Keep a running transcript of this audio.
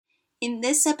In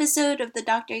this episode of the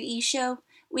Dr. E Show,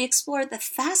 we explore the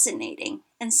fascinating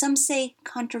and some say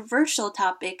controversial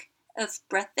topic of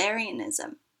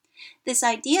breatharianism. This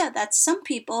idea that some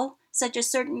people, such as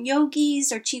certain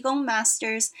yogis or qigong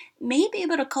masters, may be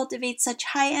able to cultivate such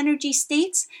high energy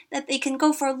states that they can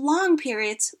go for long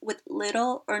periods with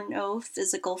little or no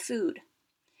physical food.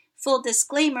 Full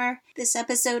disclaimer, this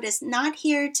episode is not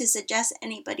here to suggest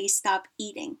anybody stop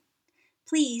eating.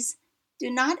 Please do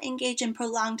not engage in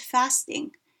prolonged fasting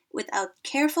without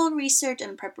careful research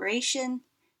and preparation,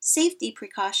 safety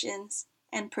precautions,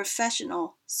 and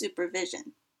professional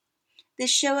supervision. This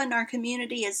show and our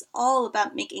community is all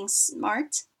about making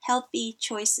smart, healthy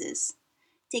choices,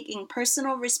 taking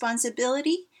personal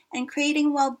responsibility, and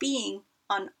creating well-being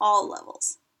on all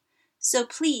levels. So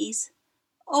please,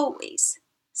 always,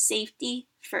 safety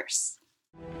first.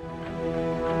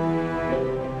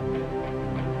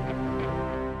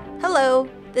 Hello,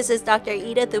 this is Dr.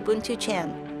 Ida Ubuntu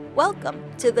Chan. Welcome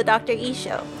to the Dr. E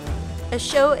Show, a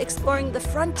show exploring the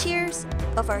frontiers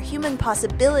of our human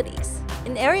possibilities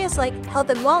in areas like health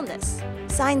and wellness,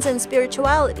 science and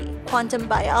spirituality, quantum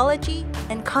biology,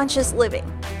 and conscious living,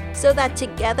 so that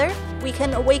together we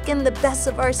can awaken the best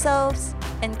of ourselves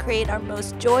and create our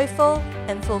most joyful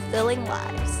and fulfilling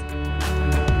lives.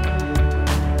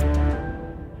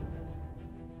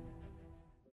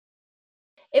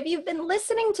 If you've been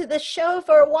listening to this show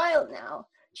for a while now,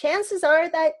 chances are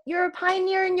that you're a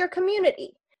pioneer in your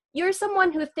community. You're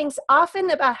someone who thinks often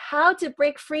about how to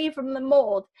break free from the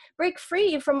mold, break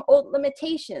free from old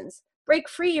limitations, break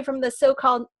free from the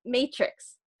so-called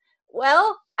matrix.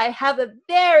 Well, I have a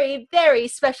very, very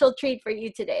special treat for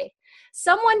you today.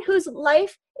 Someone whose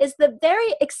life is the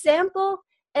very example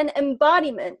and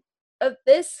embodiment of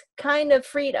this kind of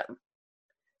freedom.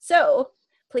 So,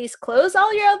 please close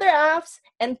all your other apps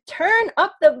and turn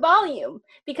up the volume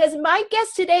because my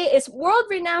guest today is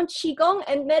world-renowned Qigong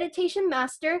and meditation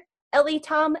master,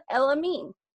 Elitom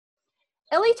El-Amin.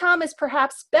 Elitom is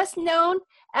perhaps best known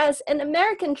as an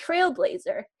American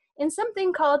trailblazer in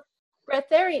something called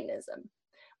Breatharianism,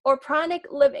 or pranic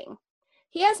living.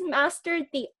 He has mastered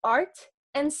the art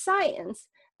and science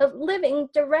of living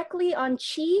directly on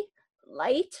qi,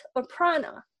 light, or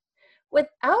prana,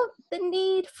 without the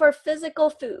need for physical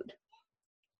food.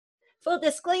 Full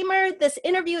disclaimer, this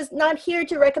interview is not here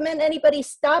to recommend anybody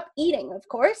stop eating, of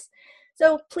course.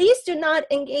 So please do not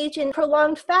engage in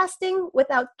prolonged fasting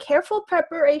without careful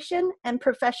preparation and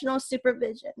professional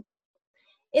supervision.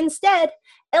 Instead,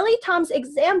 Elitom's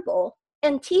example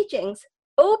and teachings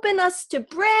open us to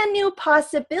brand new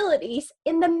possibilities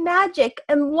in the magic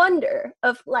and wonder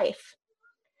of life.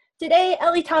 Today,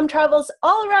 Elitom travels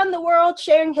all around the world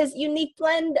sharing his unique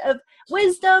blend of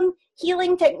wisdom,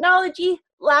 healing technology,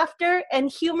 laughter,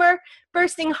 and humor,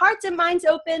 bursting hearts and minds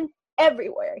open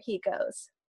everywhere he goes.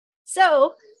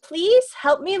 So, please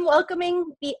help me in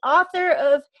welcoming the author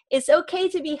of It's Okay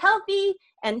to Be Healthy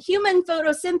and Human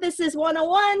Photosynthesis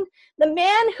 101, the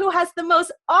man who has the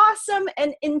most awesome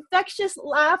and infectious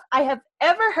laugh I have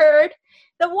ever heard,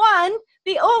 the one,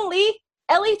 the only,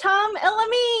 Elitom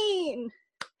El-Amin.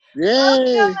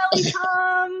 Yay! Welcome,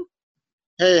 Elitom.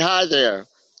 Hey, hi there.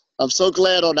 I'm so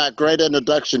glad on that great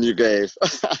introduction you gave.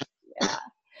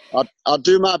 Yeah. I'll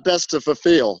do my best to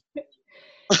fulfill.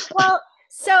 Well,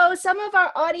 so some of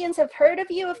our audience have heard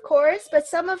of you, of course, but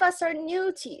some of us are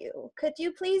new to you. Could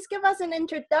you please give us an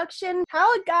introduction?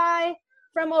 How a guy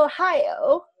from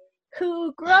Ohio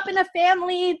who grew up in a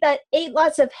family that ate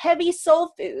lots of heavy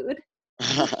soul food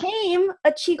became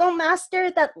a Qigong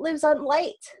master that lives on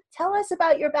light. Tell us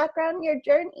about your background and your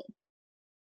journey.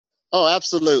 Oh,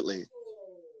 absolutely.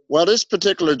 Well, this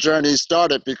particular journey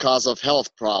started because of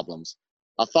health problems.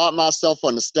 I fought myself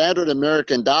on the standard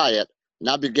American diet, and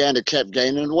I began to keep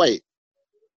gaining weight.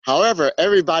 However,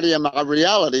 everybody in my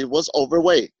reality was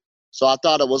overweight, so I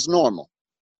thought it was normal.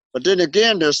 But then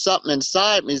again, there's something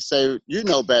inside me say, you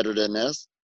know better than this.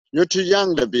 You're too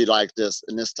young to be like this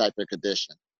in this type of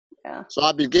condition. Yeah. So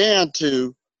I began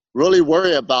to really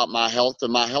worry about my health,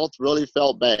 and my health really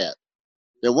felt bad.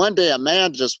 Then one day a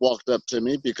man just walked up to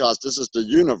me, because this is the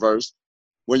universe.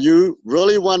 When you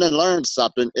really want to learn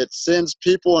something, it sends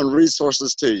people and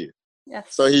resources to you. Yes.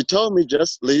 So he told me,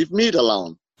 just leave meat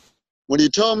alone. When he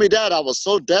told me that, I was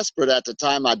so desperate at the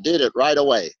time, I did it right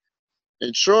away.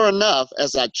 And sure enough,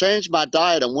 as I changed my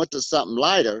diet and went to something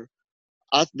lighter,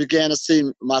 I began to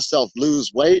see myself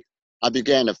lose weight. I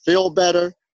began to feel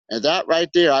better. And that right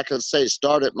there, I could say,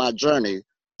 started my journey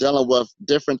dealing with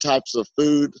different types of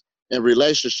food in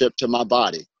relationship to my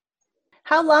body.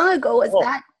 How long ago was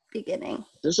that beginning?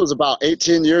 This was about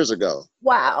 18 years ago.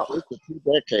 Wow. Close to 2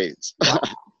 decades.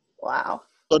 Wow.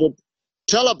 So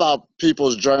tell about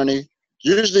people's journey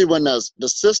usually when the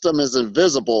system is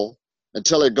invisible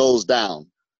until it goes down.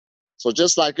 So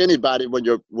just like anybody, when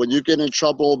you get in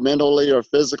trouble mentally or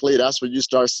physically, that's when you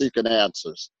start seeking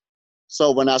answers.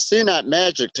 So when I seen that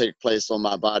magic take place on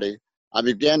my body, I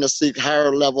began to seek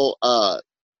higher level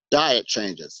diet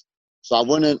changes. So I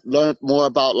went and learned more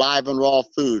about live and raw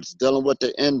foods, dealing with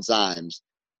the enzymes.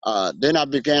 Then I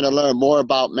began to learn more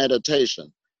about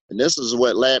meditation. And this is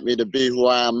what led me to be who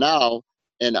I am now,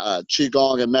 in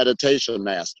Qigong and meditation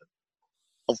master.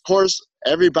 Of course,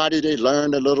 everybody, they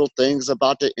learn the little things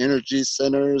about the energy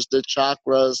centers, the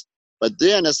chakras, but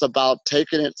then it's about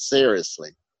taking it seriously,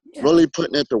 really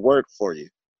putting it to work for you.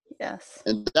 Yes.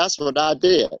 And that's what I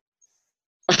did.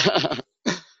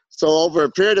 So over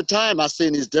a period of time, I've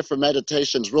seen these different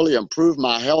meditations really improve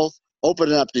my health,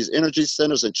 opening up these energy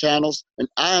centers and channels. And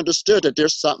I understood that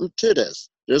there's something to this.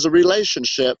 There's a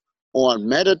relationship on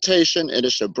meditation, and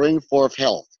it should bring forth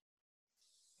health,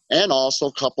 and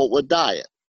also coupled with diet.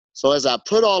 So as I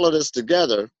put all of this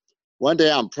together, one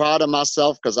day I'm proud of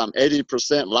myself because I'm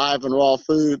 80% live and raw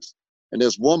foods. And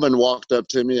this woman walked up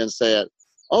to me and said,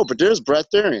 "Oh, but there's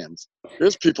breatharians.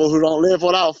 There's people who don't live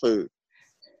without food."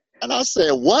 And I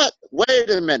said, "What? Wait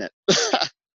a minute.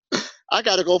 I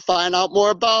got to go find out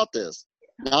more about this."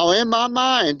 Now, in my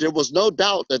mind, there was no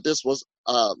doubt that this was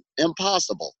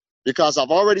impossible, because I've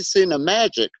already seen the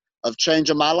magic of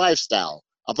changing my lifestyle.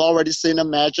 I've already seen the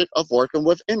magic of working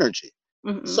with energy.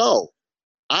 Mm-hmm. So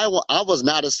I was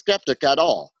not a skeptic at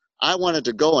all. I wanted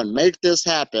to go and make this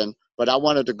happen, but I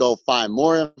wanted to go find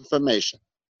more information.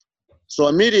 So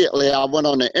immediately I went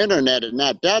on the internet, and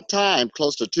at that time,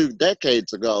 close to 2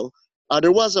 decades ago,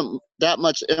 there wasn't that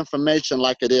much information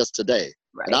like it is today.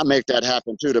 Right. And I make that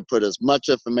happen too, to put as much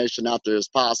information out there as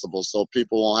possible so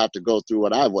people won't have to go through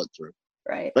what I went through.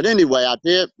 Right. But anyway,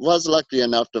 was lucky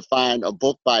enough to find a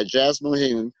book by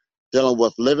Jasmine dealing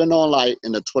with living on light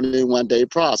in the 21-day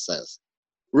process.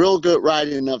 Real good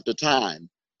writing of the time,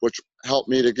 which helped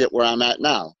me to get where I'm at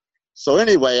now. So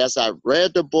anyway, as I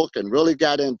read the book and really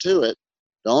got into it,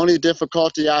 the only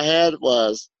difficulty I had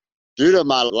was, due to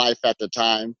my life at the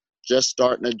time, just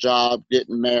starting a job,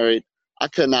 getting married, I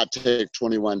could not take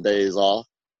 21 days off.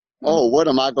 Mm-hmm. Oh, what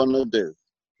am I going to do?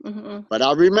 Mm-hmm. But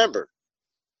I remember,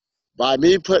 by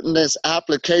me putting this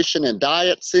application in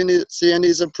diet, seeing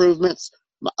these improvements,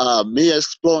 me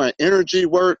exploring energy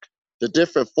work, the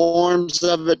different forms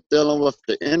of it, dealing with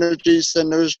the energy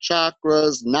centers,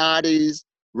 chakras, nadis,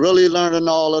 really learning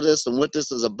all of this and what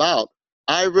this is about,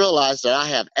 I realized that I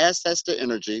have access to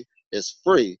energy. It's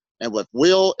free. And with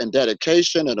will and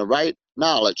dedication and the right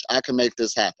knowledge, I can make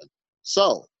this happen.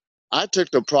 So I took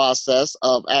the process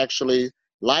of actually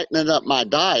lightening up my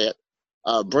diet,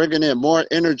 bringing in more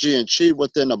energy and chi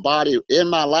within the body in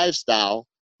my lifestyle,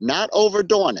 not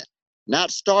overdoing it, not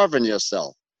starving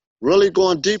yourself, really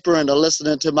going deeper into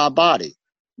listening to my body.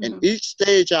 Mm-hmm. And each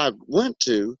stage I went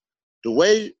to, the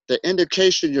way, the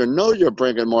indication you're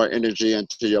bringing more energy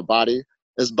into your body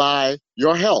is by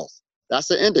your health.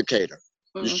 That's an indicator.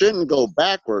 Mm-hmm. You shouldn't go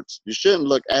backwards. You shouldn't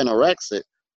look anorexic.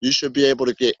 You should be able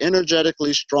to get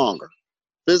energetically stronger,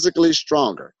 physically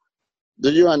stronger.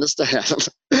 Do you understand?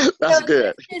 That's so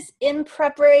good. This is in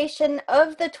preparation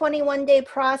of the 21-day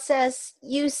process.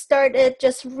 You started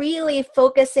just really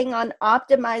focusing on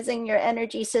optimizing your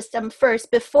energy system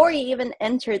first before you even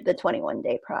entered the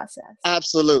 21-day process.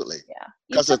 Absolutely. Yeah.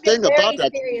 Because the thing about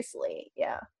that, seriously.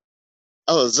 Yeah.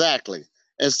 Oh, exactly.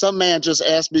 And some man just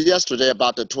asked me yesterday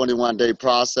about the 21-day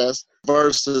process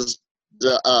versus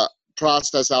the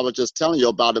process I was just telling you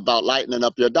about lightening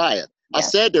up your diet. Yes. I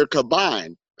said they're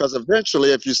combined, because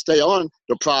eventually, if you stay on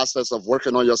the process of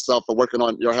working on yourself and working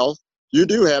on your health, you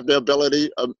do have the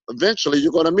ability, eventually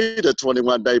you're going to meet a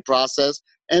 21-day process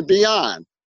and beyond,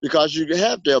 because you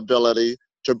have the ability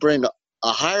to bring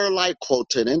a higher light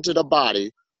quotient into the body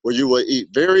where you will eat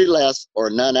very less or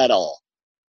none at all.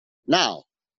 Now,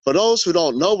 for those who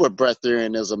don't know what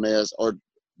breatharianism is, or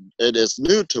it is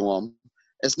new to them,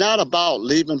 it's not about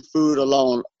leaving food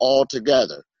alone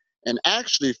altogether. And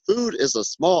actually, food is a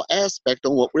small aspect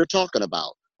on what we're talking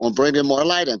about, on bringing more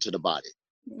light into the body.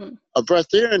 Mm-hmm. A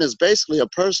breatharian is basically a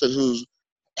person who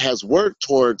has worked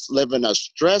towards living a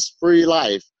stress-free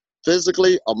life,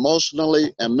 physically,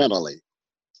 emotionally, and mentally.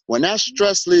 When that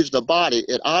stress leaves the body,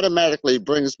 it automatically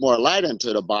brings more light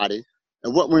into the body.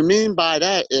 And what we mean by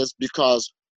that is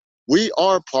because we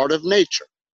are part of nature.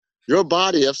 Your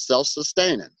body is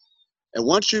self-sustaining. And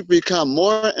once you become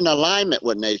more in alignment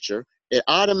with nature, it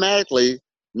automatically,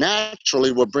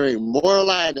 naturally will bring more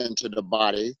light into the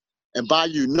body. And by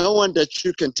you knowing that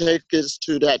you can take us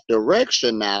to that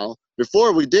direction now,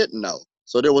 before we didn't know.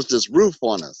 So there was this roof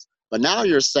on us. But now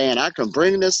you're saying I can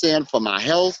bring this in for my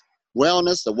health,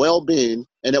 wellness, and well-being,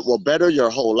 and it will better your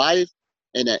whole life.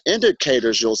 And the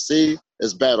indicators you'll see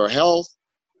is better health,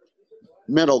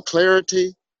 mental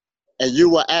clarity, and you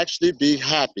will actually be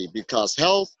happy because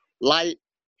health, light,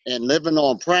 and living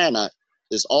on prana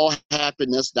is all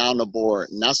happiness down the board.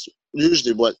 And that's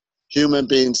usually what human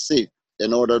beings seek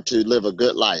in order to live a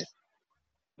good life.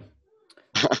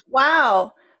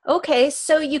 Wow. Okay,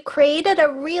 so you created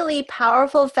a really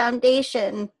powerful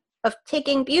foundation of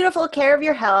taking beautiful care of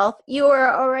your health. You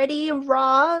are already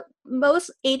raw,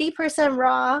 most 80%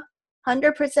 raw,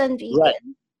 100% vegan. Right.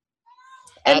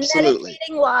 And Absolutely.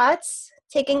 meditating lots,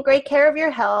 taking great care of your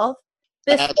health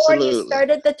before Absolutely. you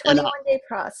started the 21-day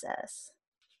process.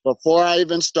 Before I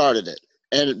even started it.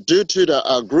 And due to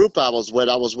the group I was with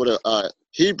a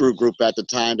Hebrew group at the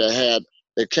time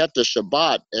they kept the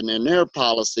Shabbat, and in their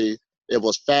policy, it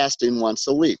was fasting once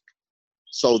a week.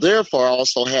 So therefore, I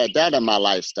also had that in my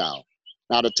lifestyle.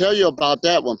 Now, to tell you about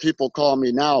that, when people call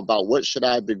me now about what should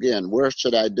I begin, where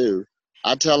should I do,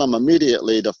 I tell them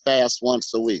immediately to fast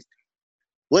once a week.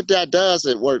 What that does,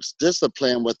 it works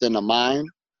discipline within the mind.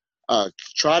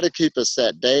 Try to keep a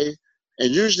set day.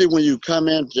 And usually when you come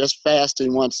in just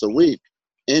fasting once a week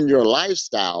in your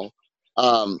lifestyle,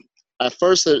 at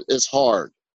first it's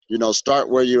hard, start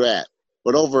where you're at.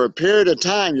 But over a period of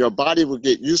time, your body will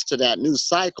get used to that new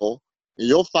cycle, and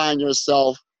you'll find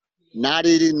yourself not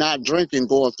eating, not drinking,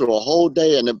 going through a whole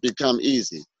day, and it become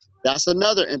easy. That's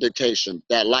another indication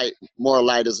that more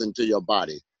light is into your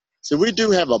body. So we do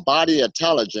have a body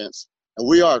intelligence, and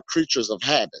we are creatures of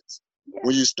habits.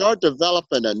 When you start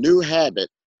developing a new habit,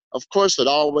 of course, it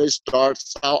always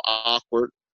starts out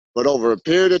awkward, but over a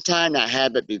period of time, that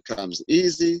habit becomes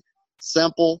easy,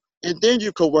 simple, and then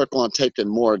you can work on taking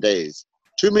more days.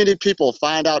 Too many people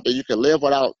find out that you can live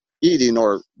without eating,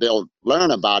 or they'll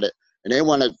learn about it, and they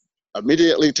want to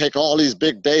immediately take all these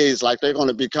big days like they're going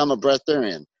to become a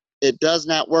breatharian. It does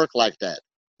not work like that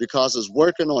because it's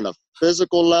working on a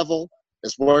physical level,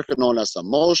 it's working on us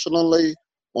emotionally,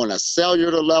 on a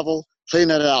cellular level,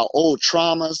 cleaning out old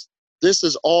traumas. This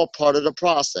is all part of the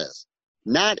process.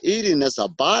 Not eating is a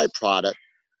byproduct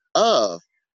of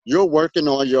you're working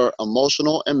on your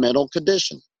emotional and mental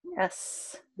condition.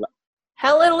 Yes.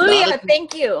 Hallelujah.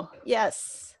 Thank you.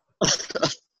 Yes.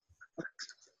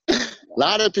 A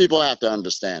lot of people have to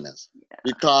understand this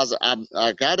because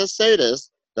I got to say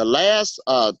this, the last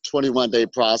 21-day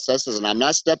processes, and I'm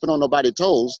not stepping on nobody's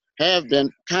toes, have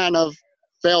been kind of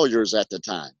failures at the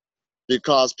time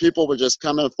because people were just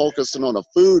coming and focusing on the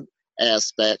food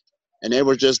aspect, and they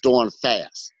were just doing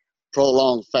fast,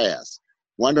 prolonged fast,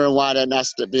 wondering why they're not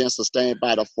being sustained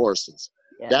by the forces.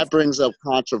 Yes. That brings up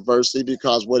controversy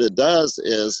because what it does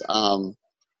is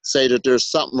say that there's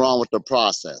something wrong with the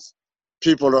process.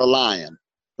 People are lying.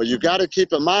 But you got to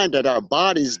keep in mind that our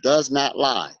bodies does not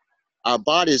lie. Our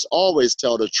bodies always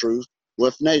tell the truth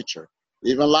with nature.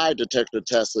 Even lie detector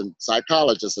tests and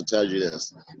psychologists will tell you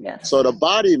this. Yes. So the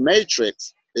body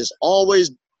matrix is always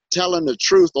telling the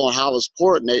truth on how it's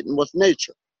coordinating with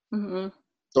nature. Mm-hmm.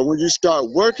 So when you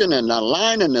start working and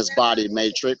aligning this body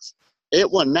matrix, it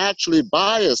will naturally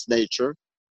bias nature,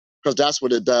 because that's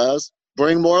what it does,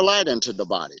 bring more light into the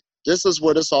body. This is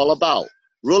what it's all about.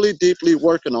 Really deeply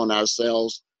working on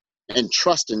ourselves and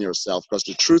trusting yourself, because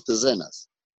the truth is in us.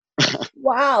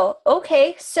 Wow.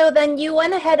 Okay. So then you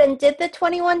went ahead and did the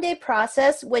 21-day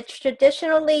process, which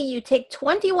traditionally you take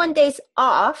 21 days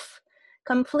off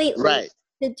completely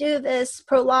to do this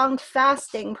prolonged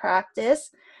fasting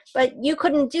practice. But you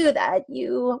couldn't do that.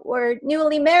 You were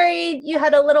newly married. You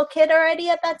had a little kid already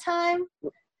at that time.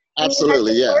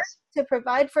 Absolutely, yes. To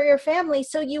provide for your family.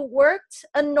 So you worked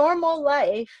a normal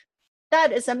life.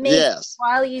 That is amazing. Yes.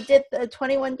 While you did the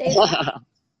 21 days.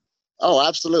 Oh,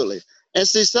 absolutely. And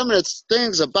see, some of the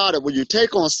things about it, when you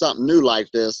take on something new like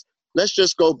this, let's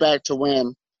just go back to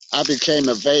when I became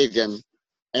a vegan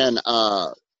and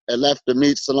I left the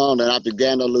meats alone and I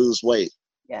began to lose weight.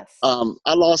 Yes.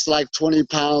 I lost like 20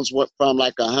 pounds, from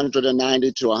like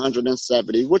 190 to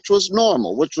 170, which was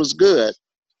normal, which was good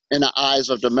in the eyes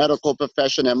of the medical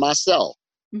profession and myself.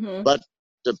 Mm-hmm. But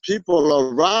the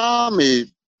people around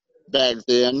me back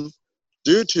then,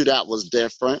 due to that was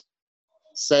different,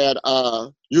 said,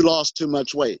 you lost too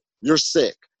much weight, you're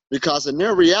sick. Because in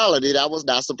their reality, that was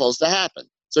not supposed to happen.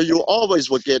 So you always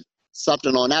would get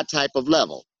something on that type of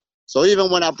level. So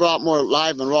even when I brought more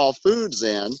live and raw foods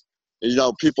in,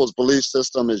 people's belief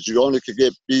system is you only could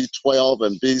get B12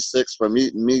 and B6 from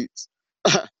eating meats.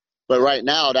 But right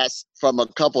now, that's from a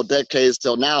couple decades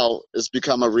till now, it's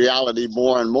become a reality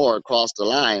more and more across the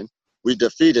line. We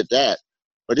defeated that.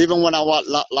 But even when I want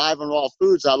live and raw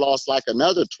foods, I lost like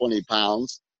another 20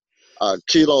 pounds,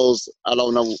 kilos. I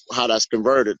don't know how that's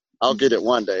converted. I'll get it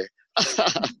one day.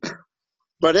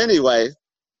 But anyway,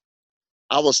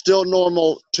 I was still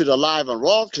normal to the live and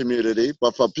raw community,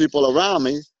 but for people around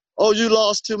me, oh, you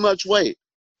lost too much weight.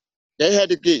 They had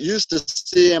to get used to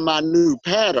seeing my new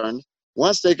pattern.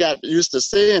 Once they got used to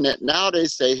seeing it, now they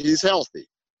say he's healthy.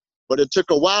 But it took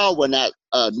a while when that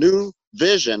new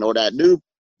vision or that new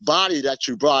body that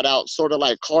you brought out, sort of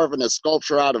like carving a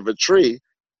sculpture out of a tree,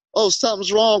 oh,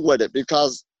 something's wrong with it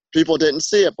because people didn't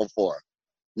see it before.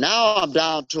 Now I'm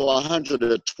down to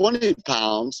 120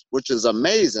 pounds, which is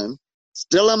amazing.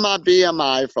 Still in my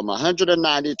BMI from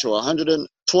 190 to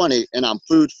 120, and I'm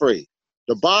food free.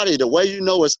 The body, the way you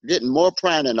know it's getting more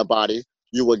prana in the body,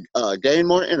 you will gain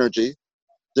more energy.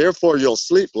 Therefore, you'll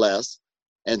sleep less,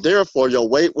 and therefore your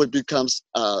weight would become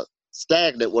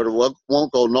stagnant, where it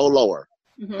won't go no lower.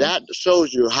 Mm-hmm. That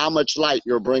shows you how much light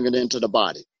you're bringing into the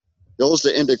body. Those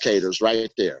are indicators right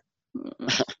there.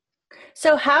 Mm-hmm.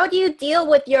 So how do you deal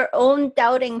with your own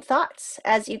doubting thoughts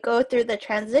as you go through the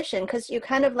transition? Because you're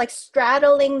kind of like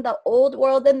straddling the old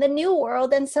world and the new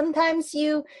world, and sometimes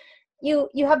you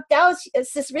have doubts.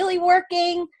 Is this really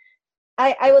working?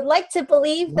 I would like to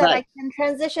believe that I can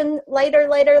transition later,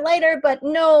 but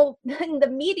no, the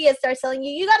media starts telling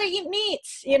you got to eat meat,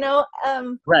 you know?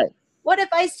 Right. What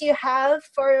advice do you have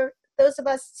for those of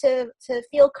us to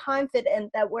feel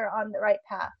confident that we're on the right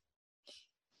path?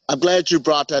 I'm glad you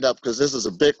brought that up because this is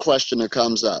a big question that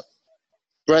comes up.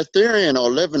 Breatharian, or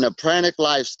living a pranic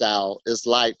lifestyle, is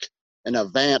like an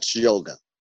advanced yoga.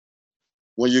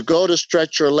 When you go to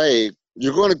stretch your leg,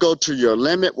 you're going to go to your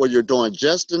limit where you're doing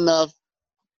just enough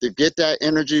to get that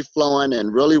energy flowing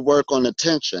and really work on the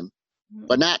tension,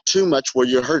 but not too much where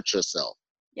you hurt yourself.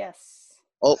 Yes.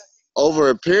 Over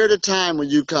a period of time, when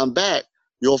you come back,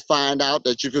 you'll find out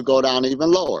that you could go down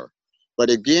even lower. But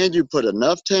again, you put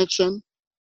enough tension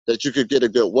that you could get a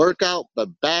good workout, but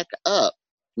back up,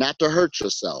 not to hurt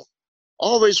yourself.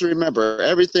 Always remember,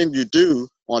 everything you do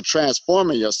on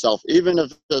transforming yourself, even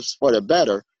if it's for the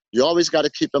better, you always got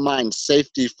to keep in mind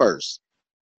safety first.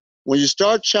 When you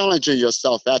start challenging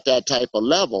yourself at that type of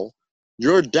level,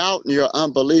 your doubt and your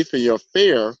unbelief and your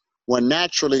fear will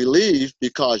naturally leave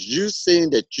because you've seen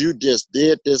that you just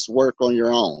did this work on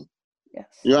your own. Yes.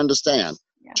 You understand?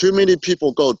 Yeah. Too many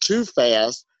people go too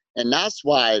fast, and that's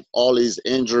why all these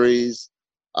injuries,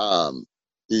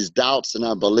 these doubts and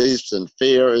unbeliefs and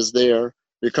fear is there,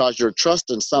 because you're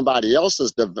trusting somebody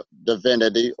else's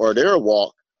divinity or their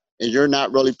walk, and you're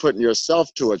not really putting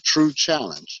yourself to a true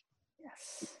challenge.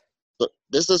 Yes. So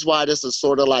this is why this is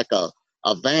sort of like a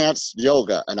advanced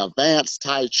yoga, an advanced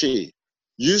Tai Chi.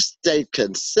 You stay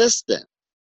consistent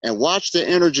and watch the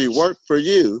energy work for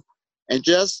you, and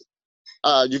just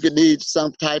you could need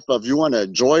some type of, you want to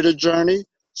enjoy the journey.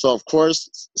 So of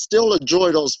course, still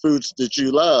enjoy those foods that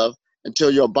you love until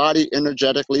your body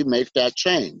energetically make that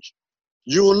change.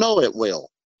 You will know it will.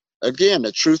 Again,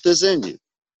 the truth is in you.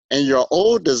 And your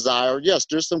old desire, yes,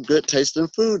 there's some good tasting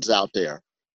foods out there.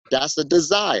 That's a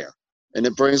desire, and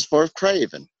it brings forth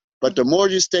craving. But the more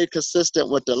you stay consistent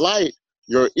with the light,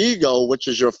 your ego, which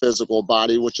is your physical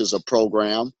body, which is a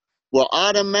program, will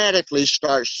automatically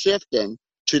start shifting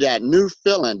to that new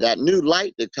feeling, that new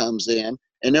light that comes in,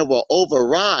 and it will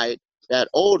override that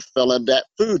old feeling that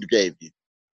food gave you.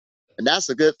 And that's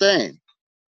a good thing.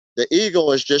 The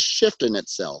ego is just shifting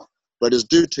itself, but it's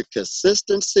due to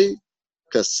consistency,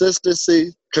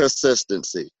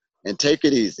 and take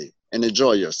it easy and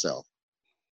enjoy yourself.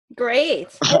 Great.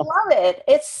 I love it.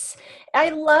 I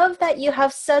love that you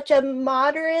have such a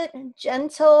moderate,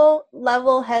 gentle,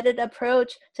 level-headed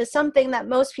approach to something that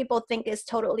most people think is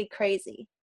totally crazy.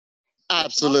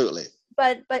 Absolutely.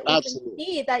 But we can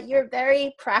see that you're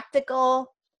very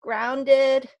practical,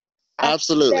 grounded,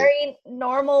 absolutely, very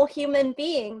normal human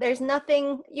being. There's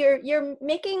nothing, you're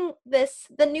making this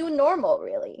the new normal,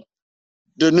 really.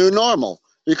 The new normal.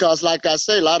 Because like I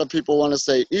say, a lot of people want to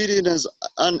say eating is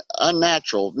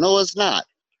unnatural. No, it's not.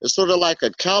 It's sort of like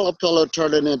a caterpillar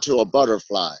turning into a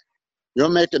butterfly. You're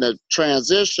making a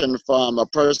transition from a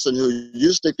person who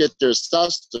used to get their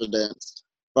sustenance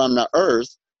from the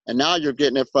earth, and now you're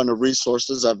getting it from the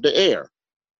resources of the air.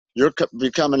 You're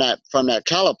becoming from that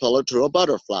caterpillar to a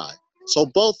butterfly. So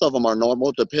both of them are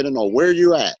normal depending on where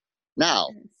you're at. Now,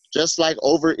 just like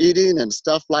overeating and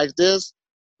stuff like this,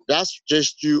 that's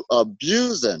just you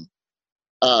abusing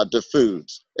the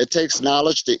foods. It takes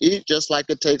knowledge to eat just like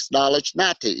it takes knowledge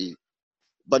not to eat.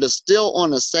 But it's still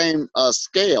on the same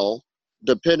scale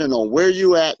depending on where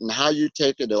you at and how you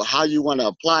take it or how you want to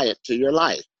apply it to your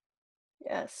life.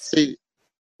 Yes. See,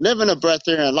 living a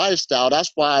breatharian lifestyle,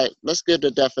 that's why, let's give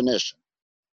the definition.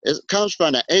 It comes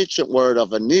from the ancient word of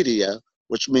anidia,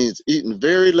 which means eating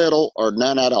very little or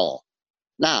none at all.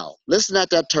 Now, listen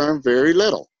at that term, very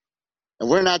little. And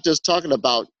we're not just talking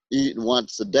about eating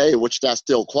once a day, which that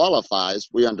still qualifies.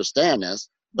 We understand this.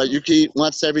 But you can eat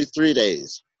once every 3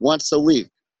 days, once a week.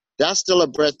 That's still a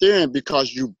breatharian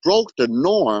because you broke the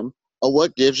norm of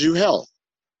what gives you health.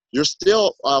 You're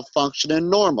still functioning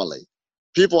normally.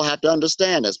 People have to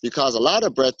understand this because a lot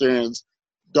of breatharians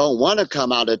don't want to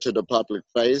come out into the public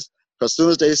face because as soon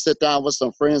as they sit down with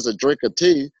some friends and drink a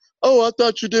tea, oh, I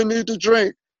thought you didn't need to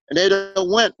drink. And they done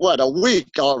went, what, a week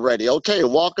already, okay,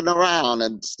 walking around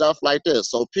and stuff like this.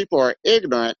 So people are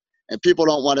ignorant and people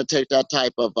don't want to take that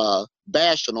type of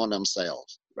bashing on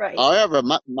themselves. Right. However,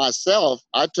 myself,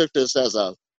 I took this as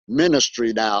a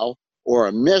ministry now or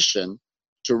a mission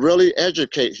to really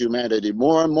educate humanity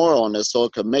more and more on this so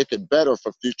it can make it better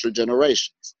for future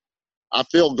generations. I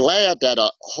feel glad that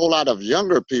a whole lot of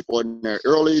younger people in their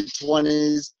early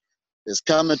 20s is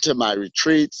coming to my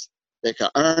retreats. They can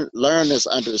learn this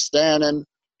understanding.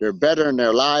 They're better in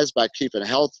their lives by keeping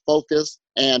health focused.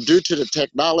 And due to the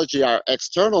technology, our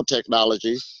external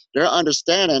technology, they're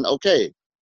understanding, okay,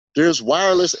 there's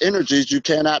wireless energies you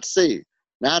cannot see.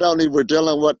 Not only we're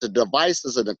dealing with the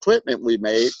devices and equipment we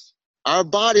made, our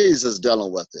bodies is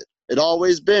dealing with it. It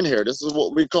always been here. This is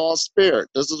what we call spirit.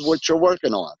 This is what you're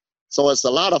working on. So it's a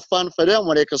lot of fun for them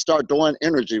when they can start doing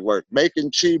energy work,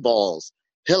 making chi balls,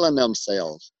 healing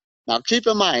themselves. Now keep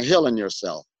in mind, healing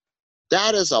yourself.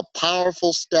 That is a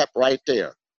powerful step right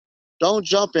there. Don't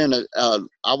jump in,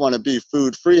 I want to be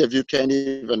food free if you can't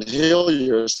even heal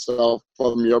yourself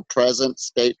from your present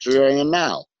state you're in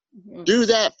now. Mm-hmm. Do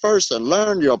that first and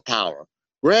learn your power.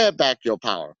 Grab back your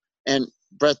power. And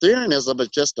breatharianism is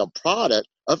just a product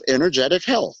of energetic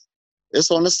health.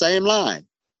 It's on the same line.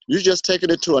 You're just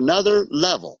taking it to another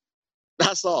level.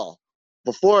 That's all.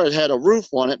 Before it had a roof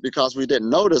on it because we didn't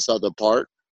know this other part.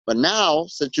 But now,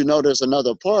 since you know there's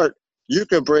another part, you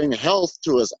can bring health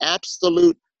to its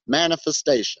absolute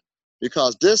manifestation.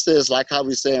 Because this is, like how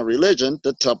we say in religion,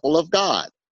 the temple of God.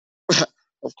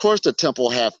 Of course the temple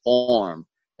has form.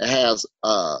 It has,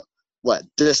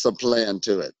 discipline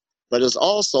to it. But it's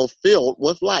also filled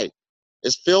with light.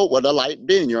 It's filled with a light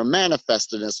being. You're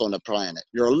manifesting this on the planet.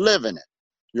 You're living it.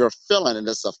 You're feeling it.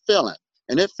 It's a feeling.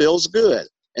 And it feels good.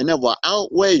 And it will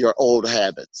outweigh your old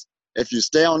habits if you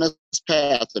stay on this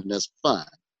path and it's fun.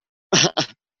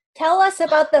 Tell us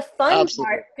about the fun Absolutely.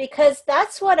 part, because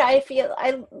that's what I feel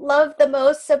I love the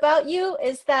most about you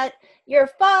is that you're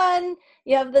fun,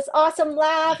 you have this awesome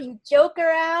laugh, you joke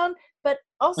around, but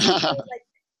also you're like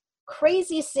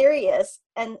crazy serious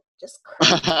and just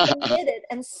crazy committed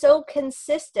and so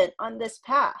consistent on this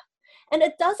path. And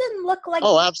it doesn't look like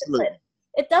absolutely.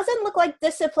 It doesn't look like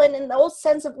discipline in the old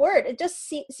sense of word. It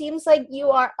just seems like you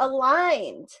are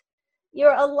aligned.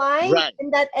 You're aligned, right.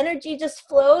 And that energy just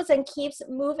flows and keeps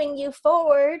moving you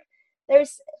forward.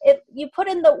 You put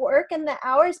in the work and the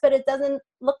hours, but it doesn't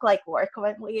look like work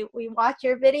when we watch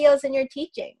your videos and your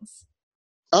teachings.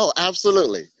 Oh,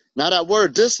 absolutely. Now that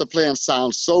word discipline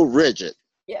sounds so rigid,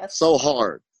 yes, so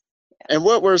hard. Yeah. And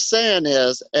what we're saying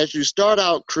is, as you start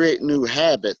out creating new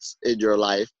habits in your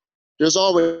life, there's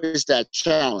always that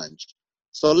challenge.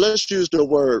 So let's use the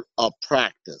word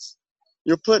practice.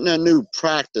 You're putting a new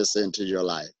practice into your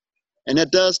life. And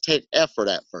it does take effort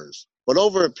at first. But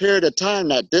over a period of time,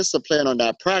 that discipline on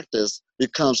that practice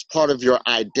becomes part of your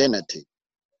identity.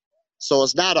 So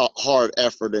it's not a hard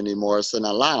effort anymore, it's an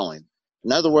allowing.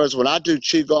 In other words, when I do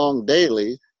Qigong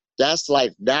daily, that's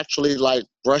like naturally like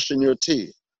brushing your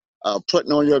teeth,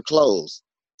 putting on your clothes.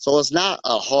 So it's not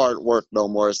a hard work no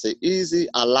more, it's an easy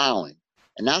allowing.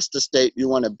 And that's the state you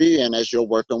want to be in as you're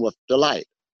working with delight.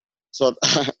 So,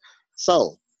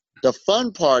 so the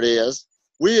fun part is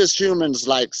we as humans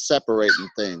like separating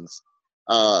things.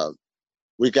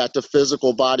 We got the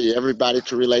physical body, everybody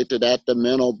can relate to that, the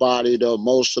mental body, the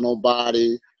emotional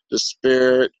body, the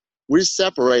spirit. We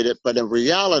separate it, but in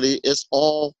reality, it's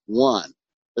all one.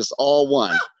 It's all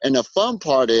one. And the fun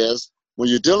part is when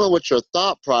you're dealing with your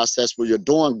thought process, where you're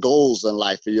doing goals in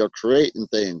life, or you're creating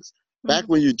things, back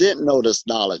when you didn't know this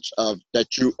knowledge of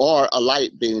that you are a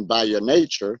light being by your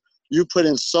nature, you put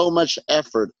in so much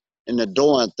effort into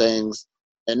doing things,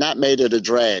 and that made it a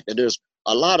drag. And there's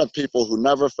a lot of people who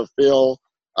never fulfill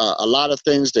a lot of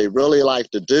things they really like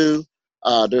to do.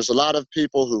 There's a lot of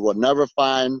people who will never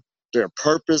find their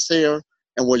purpose here.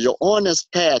 And when you're on this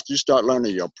path, you start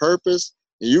learning your purpose,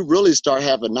 and you really start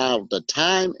having now the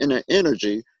time and the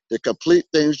energy to complete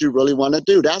things you really want to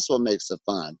do. That's what makes it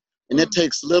fun. And it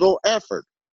takes little effort.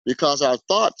 because our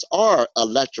thoughts are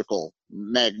electrical,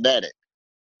 magnetic.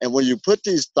 And when you put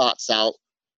these thoughts out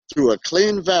through a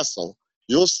clean vessel,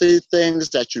 you'll see things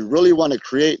that you really want to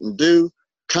create and do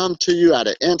come to you at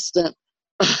an instant.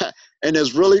 And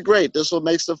it's really great. This what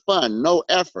makes it fun. No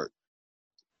effort.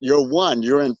 You're one,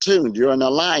 you're in tune, you're in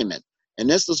alignment. And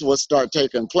this is what start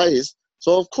taking place.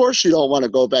 So of course you don't want to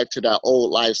go back to that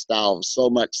old lifestyle of so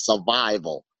much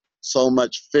survival, so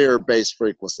much fear-based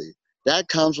frequency. That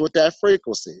comes with that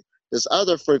frequency. This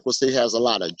other frequency has a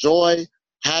lot of joy,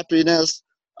 happiness,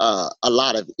 a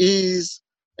lot of ease.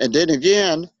 And then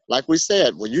again, like we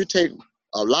said, when you take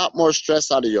a lot more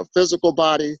stress out of your physical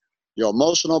body, your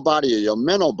emotional body, or your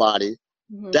mental body,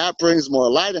 that brings more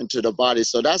light into the body.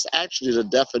 So that's actually the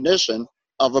definition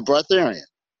of a breatharian,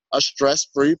 a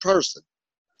stress-free person.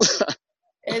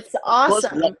 It's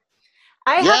awesome.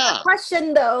 I have Yeah. a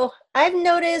question though. I've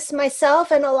noticed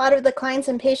myself and a lot of the clients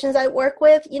and patients I work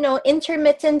with, you know,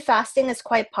 intermittent fasting is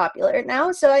quite popular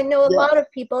now. So I know a lot of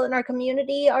people in our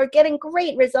community are getting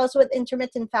great results with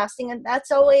intermittent fasting. And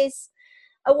that's always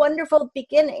a wonderful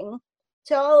beginning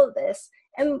to all of this.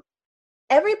 And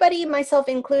everybody, myself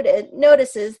included,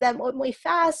 notices that when we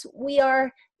fast, we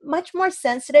are much more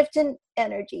sensitive to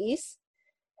energies.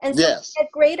 And so we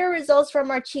get greater results from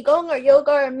our Qigong or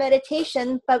yoga or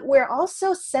meditation, but we're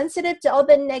also sensitive to all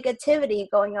the negativity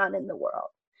going on in the world.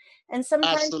 And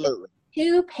sometimes it's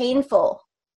too painful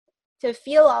to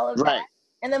feel all of that.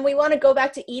 And then we want to go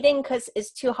back to eating because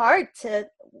it's too hard to,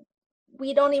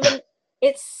 we don't even,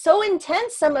 it's so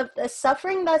intense, some of the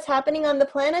suffering that's happening on the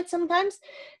planet sometimes,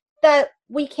 that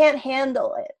we can't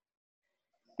handle it.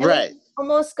 And we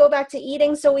almost go back to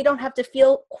eating so we don't have to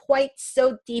feel quite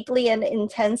so deeply and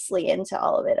intensely into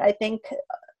all of it. I think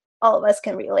all of us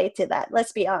can relate to that.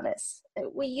 Let's be honest.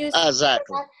 We use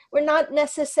we're not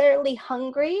necessarily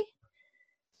hungry,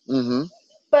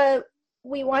 but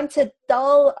we want to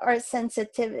dull our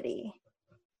sensitivity.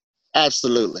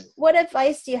 Absolutely. What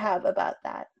advice do you have about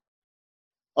that?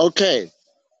 Okay.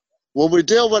 When we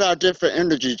deal with our different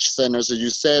energy centers, as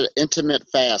you said, intermittent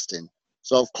fasting.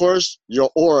 So of course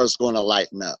your aura is going to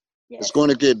lighten up. It's going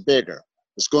to get bigger.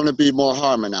 It's going to be more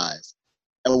harmonized.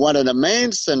 And one of the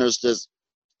main centers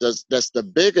that's the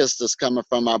biggest that's coming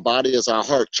from our body is our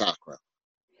heart chakra.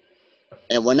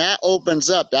 And when that opens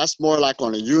up, that's more like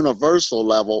on a universal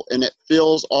level, and it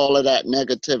feels all of that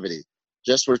negativity,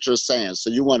 just what you're saying. So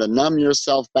you want to numb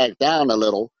yourself back down a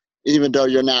little, even though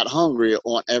you're not hungry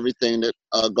on everything that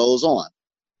goes on.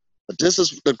 But this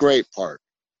is the great part.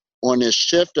 On this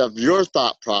shift of your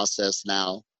thought process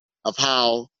now of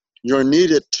how you're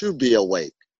needed to be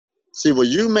awake. See, when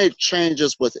you make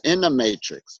changes within the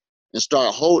matrix and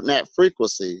start holding that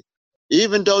frequency,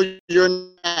 even though you're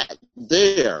not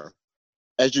there,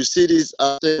 as you see these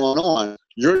things going on,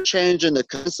 you're changing the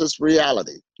conscious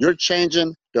reality. You're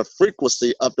changing the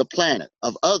frequency of the planet,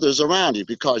 of others around you,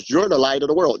 because you're the light of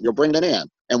the world. You're bringing it in.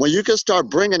 And when you can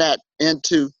start bringing that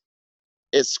into,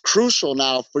 it's crucial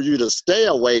now for you to stay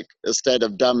awake instead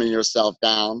of dumbing yourself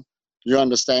down. You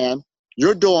understand?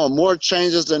 You're doing more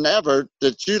changes than ever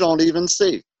that you don't even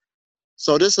see.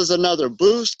 So this is another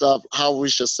boost of how we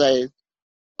should say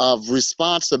of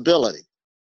responsibility.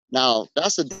 Now,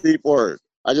 that's a deep word.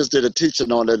 I just did a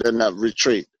teaching on it in a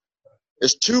retreat.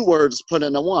 It's two words put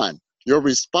into one. You're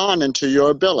responding to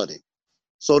your ability.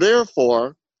 So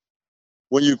therefore,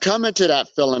 when you come into that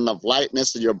feeling of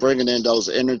lightness and you're bringing in those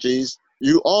energies,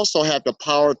 you also have the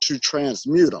power to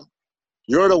transmute them.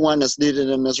 You're the one that's needed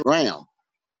in this realm.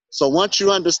 So once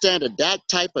you understand that that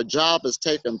type of job is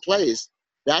taking place,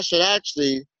 that should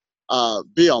actually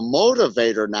be a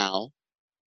motivator now,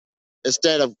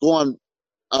 instead of going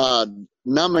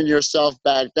numbing yourself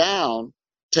back down,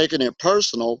 taking it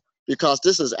personal, because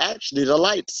this is actually the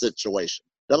light situation.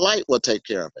 The light will take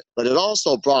care of it. But it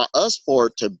also brought us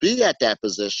forward to be at that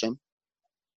position,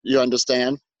 you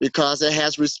understand, because it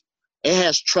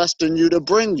has trust in you to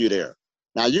bring you there.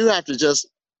 Now you have to just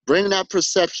bring that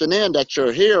perception in that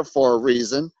you're here for a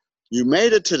reason. You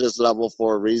made it to this level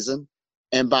for a reason.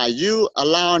 And by you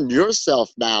allowing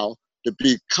yourself now to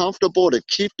be comfortable, to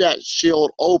keep that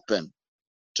shield open,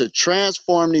 to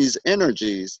transform these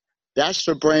energies, that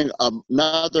should bring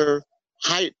another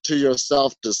height to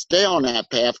yourself to stay on that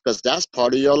path, because that's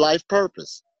part of your life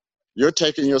purpose. You're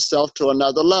taking yourself to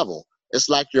another level. It's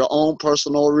like your own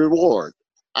personal reward.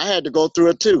 I had to go through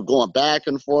it too, going back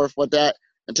and forth with that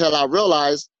until I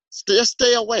realized, just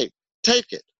stay awake,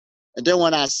 take it. And then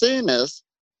when I seen this,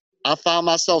 I found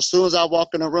myself, as soon as I walk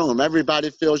in a room, everybody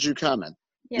feels you coming.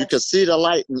 You can see the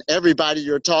light in everybody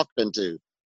you're talking to.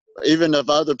 Even if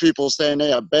other people saying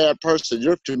they're a bad person,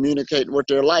 you're communicating with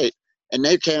their light and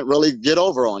they can't really get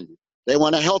over on you. They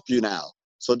want to help you now.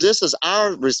 So this is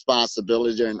our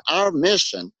responsibility and our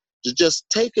mission to just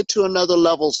take it to another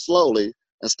level slowly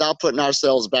and stop putting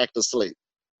ourselves back to sleep.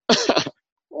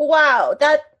 Wow,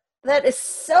 that is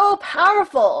so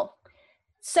powerful.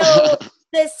 So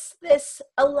this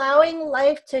allowing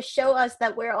life to show us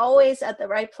that we're always at the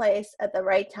right place at the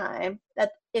right time.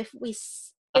 That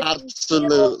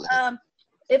Absolutely.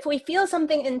 if we feel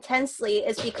something intensely,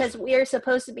 it's because we're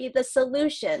supposed to be the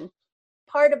solution,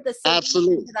 part of the solution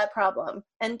Absolutely. to that problem,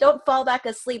 and don't fall back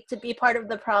asleep to be part of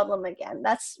the problem again.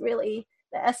 That's really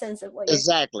the essence of what you're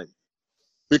Exactly.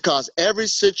 Because every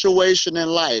situation in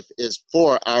life is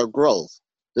for our growth.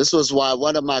 This was why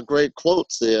one of my great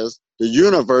quotes is, the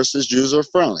universe is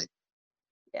user-friendly.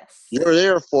 Yes. You're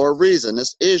there for a reason.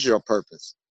 This is your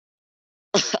purpose.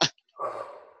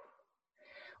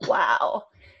 Wow.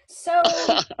 So,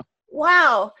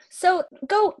 wow. So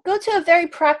go to a very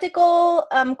practical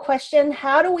question.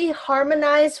 How do we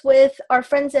harmonize with our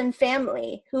friends and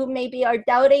family who maybe are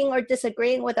doubting or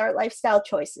disagreeing with our lifestyle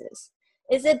choices?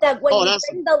 Is it that when you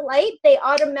bring the light, they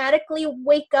automatically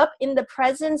wake up in the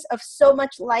presence of so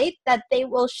much light that they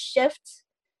will shift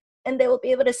and they will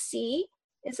be able to see?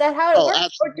 Is that how it works?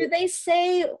 Absolutely. Or do they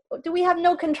say, do we have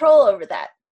no control over that?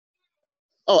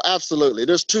 Oh, absolutely.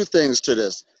 There's two things to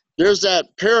this. There's that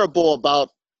parable about,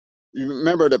 you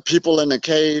remember the people in the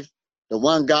cave? The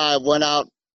one guy went out,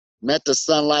 met the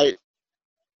sunlight.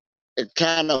 It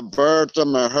kind of burned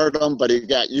him or hurt him, but he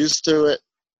got used to it.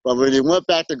 But when he went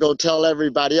back to go tell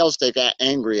everybody else, they got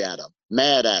angry at him,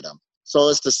 mad at him. So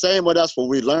it's the same with us when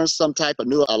we learn some type of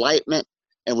new enlightenment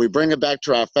and we bring it back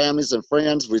to our families and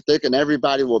friends. We're thinking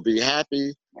everybody will be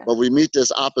happy, but we meet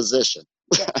this opposition.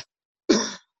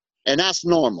 And that's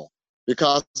normal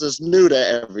because it's new to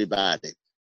everybody.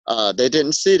 They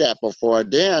didn't see that before.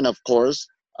 Then, of course,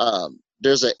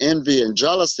 there's an envy and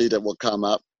jealousy that will come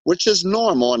up, which is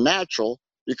normal and natural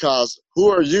because who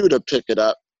are you to pick it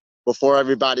up before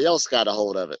everybody else got a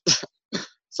hold of it?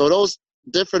 So those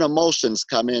different emotions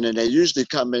come in, and they usually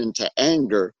come into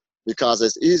anger because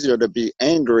it's easier to be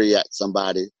angry at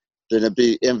somebody than to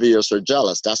be envious or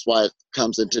jealous. That's why it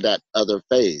comes into that other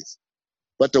phase.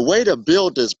 But the way to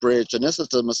build this bridge, and this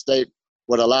is a mistake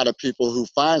with a lot of people who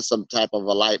find some type of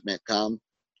enlightenment come,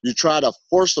 you try to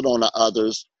force it on the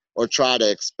others or try to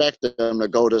expect them to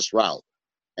go this route.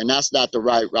 And that's not the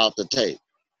right route to take.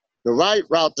 The right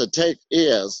route to take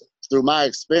is, through my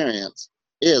experience,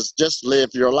 is just live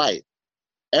your life.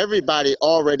 Everybody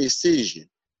already sees you.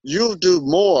 You do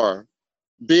more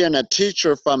being a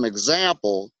teacher from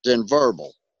example than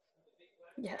verbal.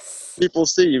 Yes. People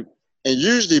see you. And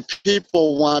usually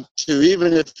people want to,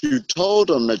 even if you told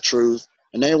them the truth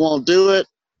and they won't do it,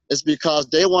 it's because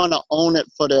they want to own it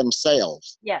for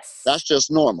themselves. Yes. That's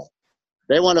just normal.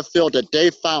 They want to feel that they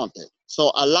found it.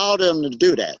 So allow them to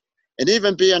do that. And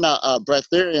even being a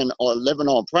breatharian or living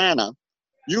on prana,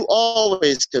 you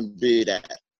always can be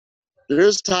that.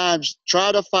 There's times,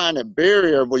 try to find a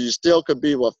barrier where you still could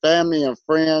be with family and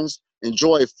friends,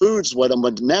 enjoy foods with them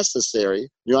when necessary,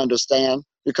 you understand?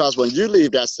 Because when you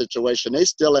leave that situation, they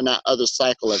still in that other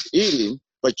cycle of eating,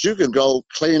 but you can go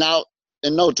clean out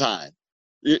in no time.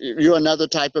 You're another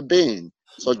type of being.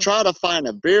 So try to find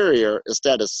a barrier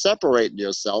instead of separating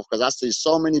yourself, because I see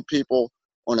so many people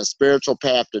on a spiritual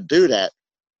path to do that,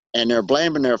 and they're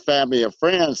blaming their family and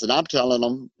friends, and I'm telling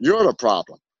them, you're the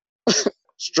problem.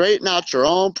 Straighten out your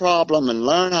own problem and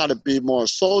learn how to be more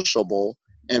sociable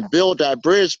and build that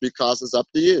bridge, because it's up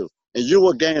to you. And you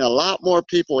will gain a lot more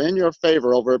people in your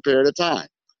favor over a period of time.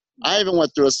 I even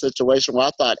went through a situation where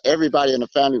I thought everybody in the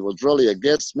family was really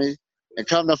against me, and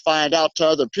come to find out to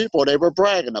other people, they were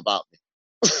bragging about me.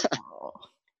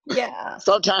 Yeah.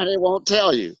 Sometimes they won't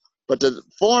tell you, but the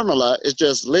formula is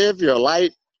just live your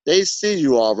light. They see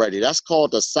you already. That's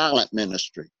called the silent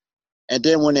ministry. And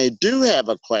then when they do have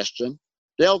a question,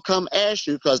 they'll come ask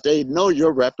you because they know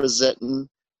you're representing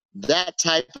that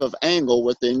type of angle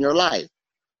within your life.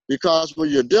 Because when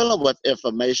you're dealing with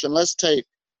information, let's take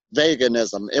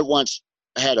veganism. It once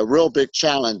had a real big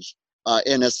challenge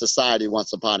in its society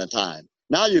once upon a time.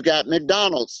 Now you got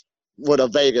McDonald's with a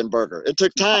vegan burger. It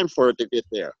took time for it to get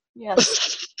there.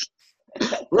 Yes.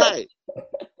 Right.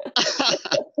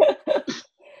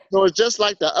 So it's just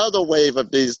like the other wave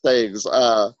of these things.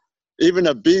 Even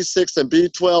the B6 and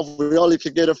B12, we only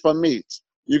could get it from meats.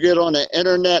 You get on the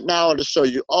internet now to show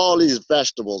you all these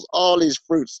vegetables, all these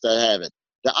fruits that have it.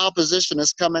 The opposition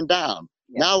is coming down.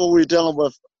 Yeah. Now when we're dealing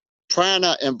with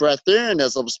prana and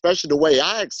breatharianism, especially the way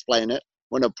I explain it,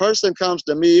 when a person comes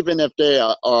to me, even if they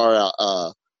are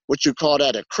what you call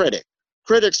that, a critic.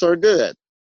 Critics are good.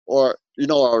 Or, you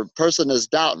know, a person is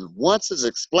doubting. Once it's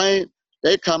explained,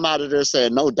 they come out of there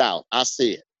saying, no doubt, I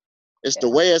see it. It's Yeah. the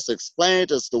way it's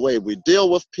explained. It's the way we deal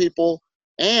with people.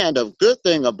 And a good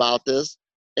thing about this,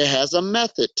 it has a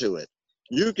method to it.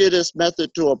 You get this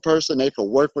method to a person, they can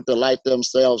work with the light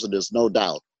themselves, and there's no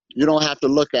doubt. You don't have to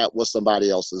look at what somebody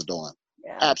else is doing.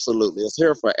 Yeah. Absolutely. It's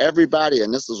here for everybody,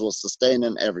 and this is what's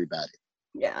sustaining everybody.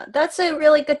 Yeah, that's a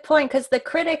really good point, because the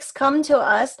critics come to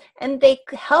us and they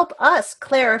help us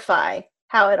clarify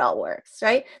how it all works,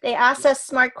 right? They ask us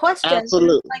smart questions.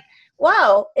 Absolutely. Like,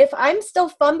 wow, if I'm still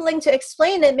fumbling to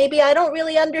explain it, maybe I don't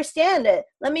really understand it.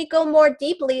 Let me go more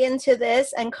deeply into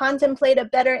this and contemplate a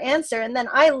better answer, and then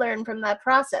I learn from that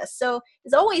process. So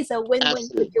it's always a win-win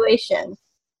situation.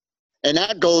 And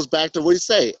that goes back to what we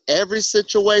say, every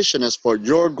situation is for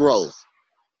your growth.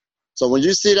 So when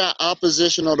you see that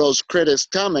opposition or those critics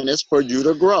coming, it's for you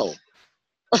to grow.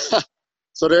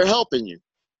 So they're helping you.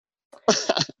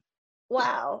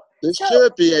 Wow. This So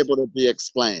should be able to be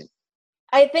explained.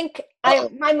 I think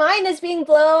my mind is being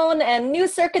blown and new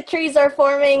circuitries are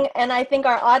forming, and I think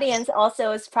our audience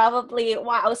also is probably,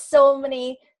 wow, so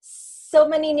many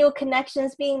new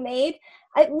connections being made.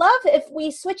 I'd love if we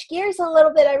switch gears a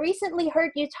little bit. I recently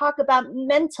heard you talk about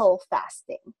mental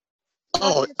fasting.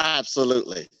 Oh,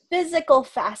 absolutely. Physical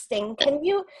fasting. Can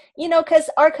you because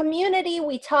our community,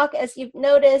 we talk, as you've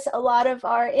noticed, a lot of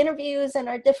our interviews and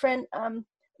our different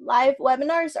live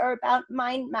webinars are about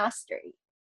mind mastery.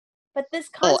 But this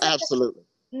concept absolutely.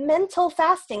 of mental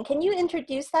fasting, can you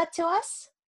introduce that to us?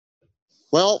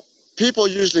 Well, people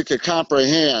usually can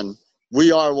comprehend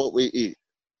we are what we eat.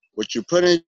 What you put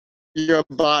in your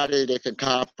body, they can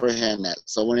comprehend that.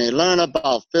 So when they learn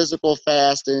about physical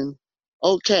fasting,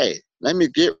 okay, let me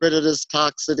get rid of this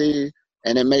toxicity,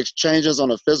 and it makes changes on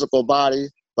the physical body.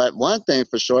 But one thing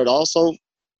for sure, it also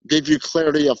gives you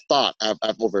clarity of thought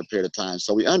over a period of time.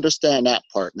 So we understand that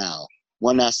part now,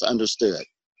 one that's understood.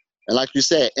 And like you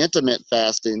said, intermittent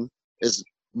fasting is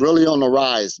really on the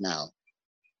rise now.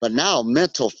 But now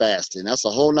mental fasting, that's a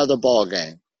whole nother ball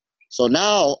game. So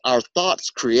now our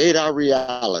thoughts create our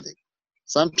reality.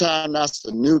 Sometimes that's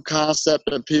a new concept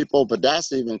to people, but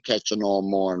that's even catching on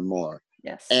more and more.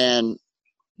 Yes. And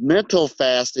mental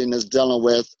fasting is dealing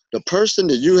with the person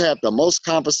that you have the most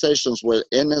conversations with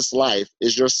in this life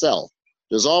is yourself.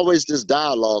 There's always this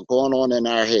dialogue going on in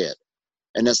our head.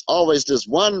 And there's always this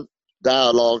one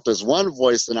dialogue, there's one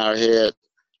voice in our head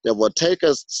that will take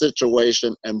a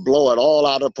situation and blow it all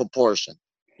out of proportion.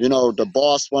 You know, the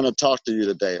boss want to talk to you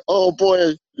today. Oh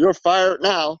boy, you're fired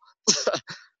now.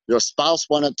 Your spouse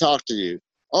want to talk to you.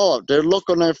 Oh, their look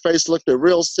on their face looked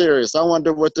real serious. I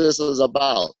wonder what this is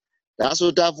about. That's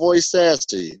what that voice says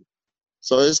to you.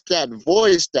 So it's that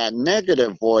voice, that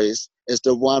negative voice, is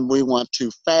the one we want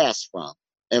to fast from.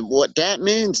 And what that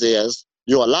means is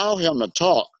you allow him to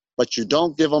talk, but you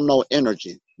don't give him no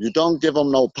energy. You don't give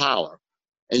him no power.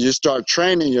 And you start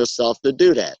training yourself to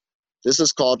do that. This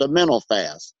is called the mental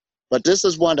fast. But this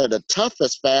is one of the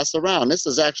toughest fasts around. This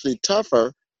is actually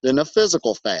tougher than a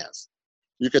physical fast.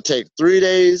 You could take 3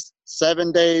 days,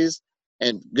 7 days,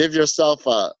 and give yourself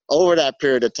over that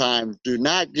period of time, do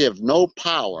not give no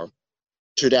power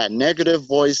to that negative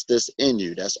voice that's in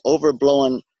you, that's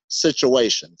overblowing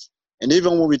situations. And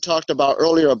even when we talked about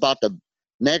earlier about the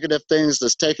negative things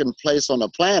that's taking place on the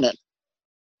planet,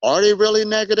 are they really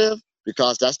negative?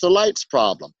 Because that's the light's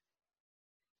problem.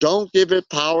 Don't give it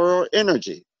power or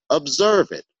energy.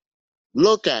 Observe it.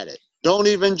 Look at it. Don't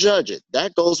even judge it.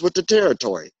 That goes with the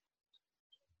territory.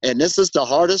 And this is the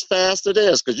hardest fast it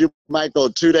is, because you might go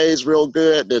 2 days real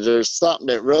good, that there's something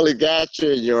that really got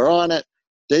you and you're on it,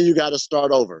 then you got to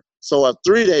start over. So a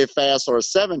 3-day fast or a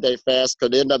 7-day fast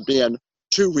could end up being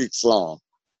 2 weeks long,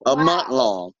 a month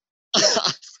long.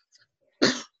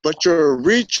 But you're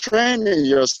retraining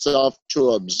yourself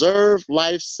to observe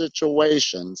life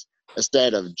situations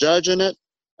instead of judging it,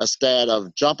 instead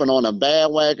of jumping on a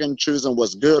bandwagon, choosing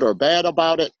what's good or bad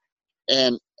about it.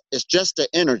 And it's just the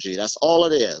energy. That's all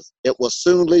it is. It will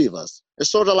soon leave us.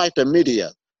 It's sort of like the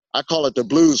media. I call it the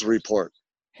blues report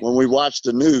when we watch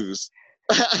the news.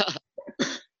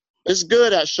 It's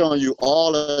good at showing you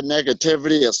all the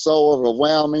negativity. It's so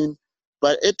overwhelming.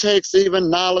 But it takes even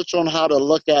knowledge on how to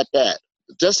look at that.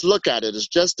 Just look at it. It's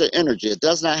just the energy. It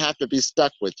does not have to be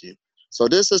stuck with you. So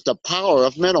this is the power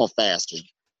of mental fasting.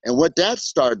 And what that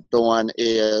starts doing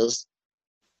is,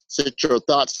 since your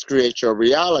thoughts create your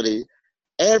reality,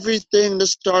 everything that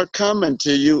start coming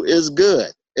to you is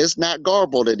good. It's not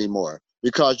garbled anymore,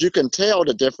 because you can tell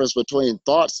the difference between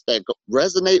thoughts that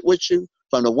resonate with you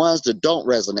from the ones that don't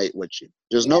resonate with you.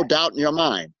 There's no doubt in your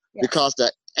mind, because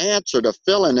the answer, the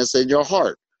feeling is in your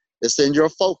heart. It's in your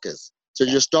focus. So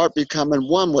you start becoming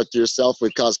one with yourself,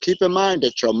 because keep in mind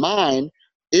that your mind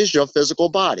is your physical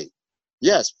body.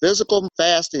 Yes, physical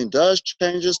fasting does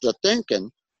changes the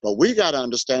thinking, but we got to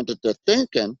understand that the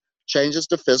thinking changes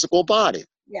the physical body.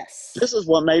 Yes. This is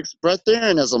what makes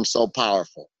breatharianism so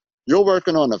powerful. You're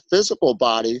working on the physical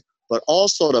body, but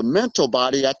also the mental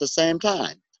body at the same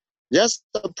time. Yes,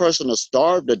 the person is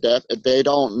starved to death if they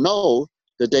don't know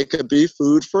that they could be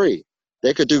food free.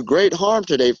 They could do great harm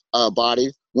to their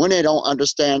body when they don't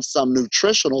understand some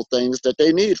nutritional things that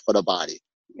they need for the body.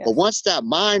 Yes. But once that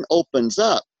mind opens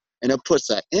up and it puts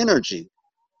an energy,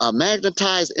 a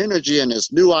magnetized energy in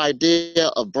this new idea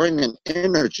of bringing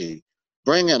energy,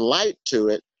 bringing light to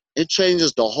it, it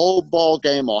changes the whole ball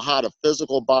game on how the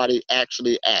physical body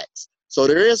actually acts. So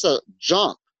there is a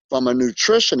jump from a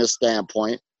nutritionist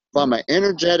standpoint, from an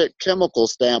energetic chemical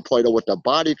standpoint of what the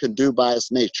body can do by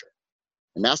its nature.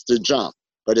 And that's the jump.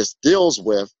 But it deals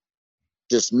with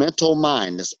this mental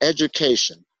mind, this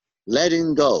education,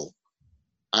 letting go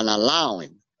and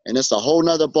allowing. And it's a whole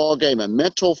nother ball game. And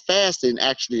mental fasting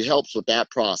actually helps with that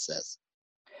process.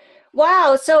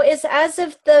 Wow. So it's as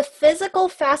if the physical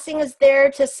fasting is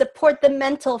there to support the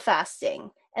mental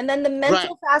fasting. And then the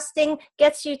mental fasting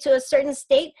gets you to a certain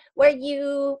state where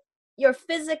your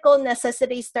physical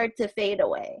necessities start to fade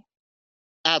away.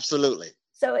 Absolutely.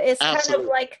 So it's Absolutely. kind of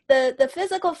like the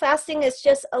physical fasting is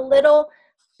just a little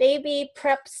baby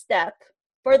prep step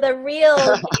for the real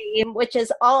game, which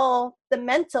is all the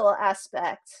mental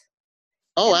aspect.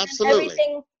 Oh, and absolutely.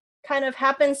 Everything kind of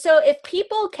happens. So if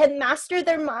people can master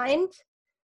their mind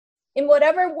in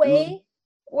whatever way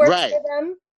works for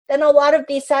them, then a lot of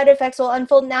these side effects will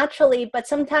unfold naturally. But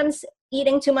sometimes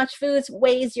eating too much foods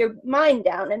weighs your mind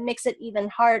down and makes it even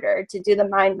harder to do the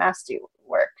mind mastery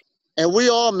work. And we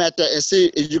all met that. And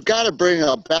see, you got to bring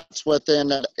a balance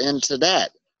into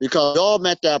that, because we all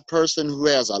met that person who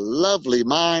has a lovely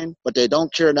mind, but they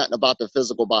don't care nothing about the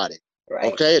physical body.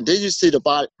 Right. Okay. And then you see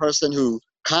the person who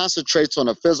concentrates on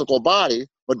the physical body,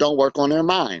 but don't work on their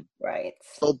mind. Right.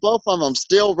 So both of them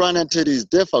still run into these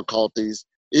difficulties,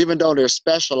 even though they're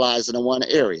specializing in one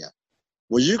area.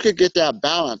 When you could get that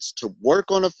balance to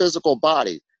work on the physical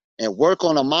body and work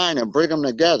on the mind and bring them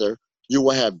together, you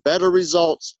will have better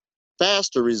results,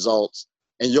 faster results,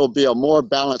 and you'll be a more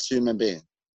balanced human being.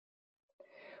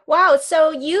 Wow.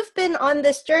 So you've been on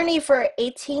this journey for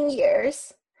 18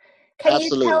 years. Can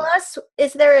Absolutely. you tell us,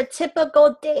 is there a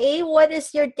typical day? What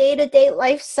is your day-to-day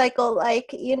life cycle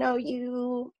like? You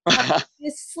know, how much do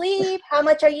you sleep? How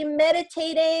much are you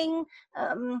meditating?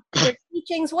 Your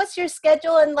teachings? What's your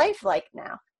schedule and life like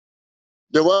now?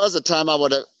 There was a time I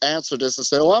would have answered this and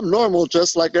said, oh, I'm normal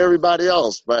just like everybody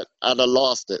else, but I'd have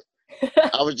lost it.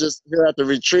 I was just here at the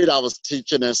retreat I was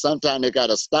teaching, and sometimes they got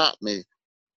to stop me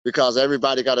because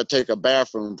everybody got to take a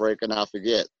bathroom break and I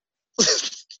forget.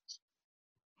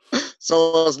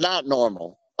 So it's not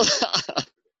normal.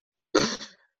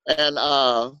 And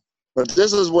but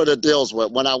this is what it deals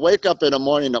with. When I wake up in the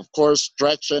morning, of course,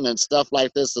 stretching and stuff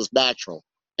like this is natural.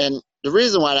 And the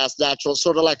reason why that's natural is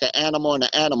sort of like an animal in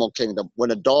the animal kingdom.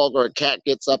 When a dog or a cat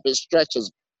gets up, it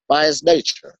stretches by its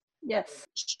nature. Yes.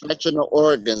 Stretching the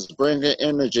organs, bringing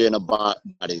energy in the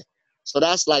body. So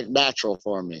that's like natural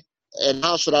for me. And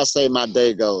how should I say my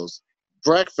day goes?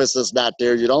 Breakfast is not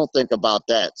there. You don't think about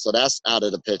that. So that's out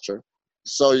of the picture.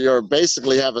 So you're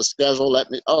basically have a schedule.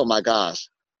 Oh my gosh.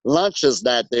 Lunch is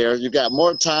not there. You got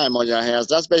more time on your hands.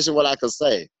 That's basically what I could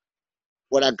say.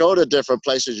 When I go to different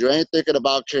places, you ain't thinking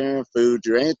about carrying food.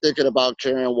 You ain't thinking about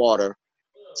carrying water.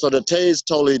 So the day is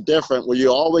totally different where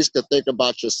you always could think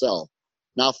about yourself.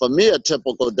 Now, for me, a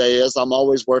typical day is I'm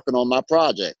always working on my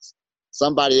projects.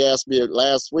 Somebody asked me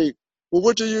last week, well,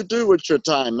 what do you do with your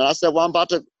time? And I said, well, I'm about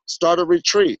to start a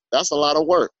retreat. That's a lot of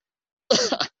work.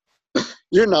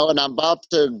 You know, and I'm about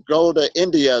to go to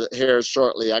India here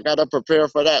shortly. I got to prepare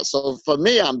for that. So for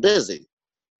me, I'm busy.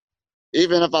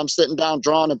 Even if I'm sitting down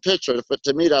drawing a picture,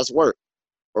 to me, that's work,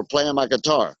 or playing my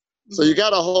guitar. Mm-hmm. So you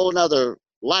got a whole nother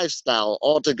lifestyle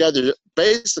altogether.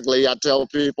 Basically, I tell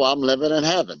people I'm living in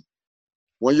heaven.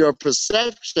 When your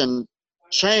perception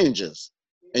changes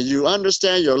and you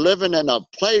understand you're living in a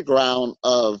playground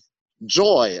of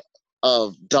joy,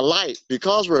 of delight,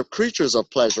 because we're creatures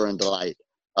of pleasure and delight,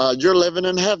 you're living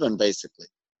in heaven, basically.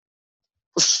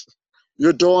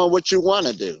 You're doing what you want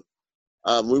to do.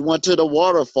 We went to the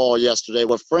waterfall yesterday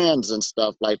with friends and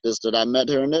stuff like this that I met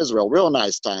here in Israel. Real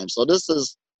nice time. So this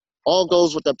is all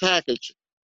goes with the package.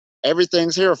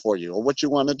 Everything's here for you, or what you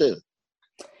want to do.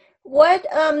 What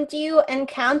do you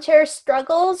encounter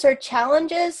struggles or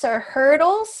challenges or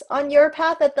hurdles on your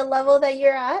path at the level that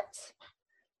you're at?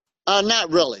 Not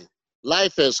really.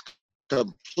 Life is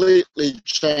completely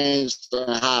changed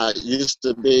than how it used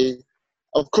to be.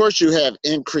 Of course, you have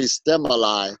increased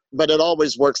stimuli, but it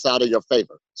always works out in your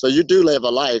favor. So you do live a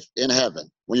life in heaven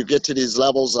when you get to these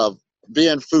levels of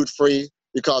being food-free,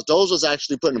 because those was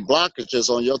actually putting blockages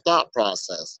on your thought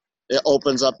process. It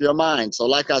opens up your mind. So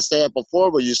like I said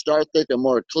before, when you start thinking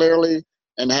more clearly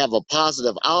and have a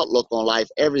positive outlook on life,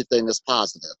 everything is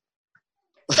positive.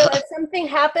 So if something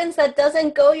happens that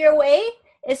doesn't go your way,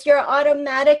 is your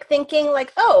automatic thinking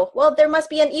like, oh, well, there must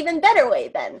be an even better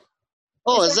way then?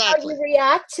 Oh, Is that exactly. how you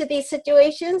react to these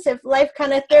situations if life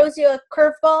kind of throws you a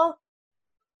curveball?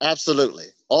 Absolutely.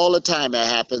 All the time that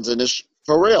happens, and it's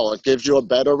for real. It gives you a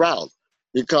better route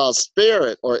because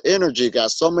spirit or energy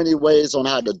got so many ways on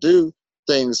how to do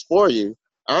things for you.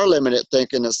 Our limited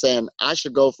thinking is saying, I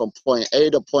should go from point A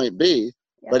to point B,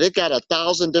 but it got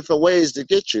 1,000 different ways to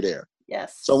get you there.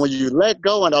 Yes. So when you let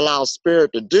go and allow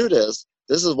spirit to do this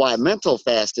is why mental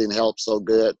fasting helps so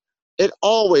good. It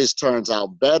always turns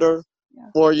out better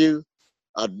for you,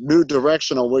 a new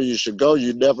direction on where you should go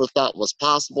you never thought was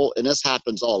possible, and this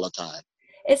happens all the time.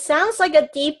 It sounds like a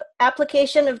deep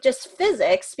application of just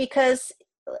physics, because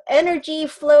energy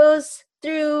flows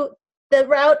through the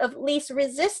route of least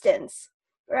resistance,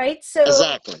 right? So,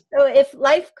 exactly. So if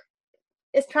life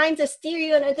is trying to steer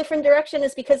you in a different direction,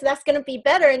 it's because that's going to be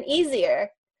better and easier.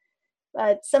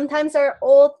 But sometimes our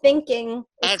old thinking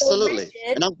is absolutely so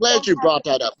rigid, and I'm glad you brought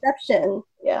that up. Perception.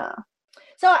 Yeah.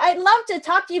 So I'd love to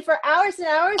talk to you for hours and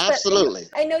hours. Absolutely.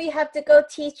 But I know you have to go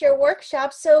teach your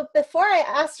workshop. So before I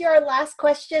ask you our last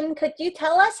question, could you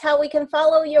tell us how we can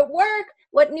follow your work,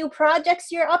 what new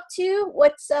projects you're up to,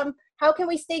 how can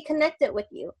we stay connected with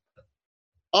you?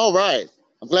 All right.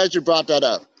 I'm glad you brought that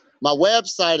up. My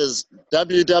website is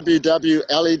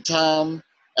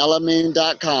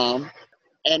www.elitom.com.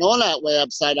 And on that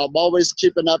website, I'm always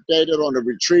keeping updated on the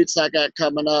retreats I got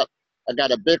coming up. I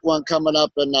got a big one coming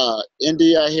up in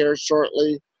India here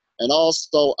shortly, and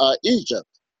also Egypt.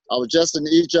 I was just in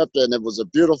Egypt, and it was a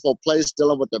beautiful place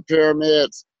dealing with the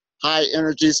pyramids, high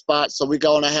energy spots. So we're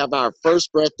going to have our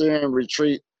first Breatharian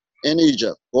retreat in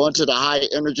Egypt. Going to the high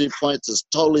energy points is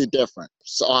totally different.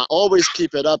 So I always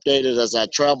keep it updated as I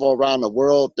travel around the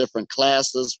world, different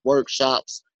classes,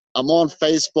 workshops. I'm on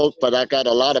Facebook, but I got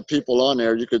a lot of people on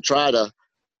there. You could try to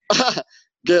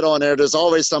get on there. There's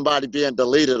always somebody being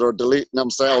deleted or deleting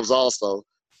themselves also.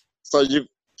 So you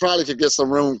probably could get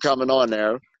some room coming on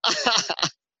there.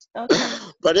 Okay.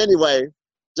 But anyway,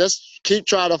 just keep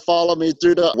trying to follow me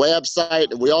through the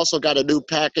website. We also got a new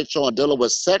package on dealing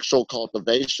with sexual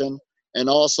cultivation and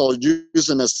also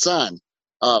using the sun,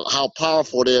 how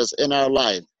powerful it is in our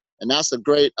life. And that's a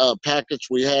great package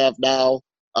we have now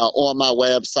on my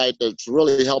website that's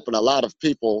really helping a lot of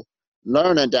people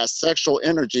learning that sexual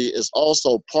energy is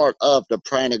also part of the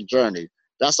pranic journey.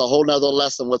 That's a whole nother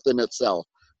lesson within itself.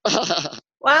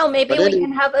 Wow, maybe we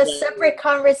can have a separate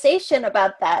conversation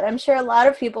about that. I'm sure a lot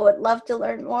of people would love to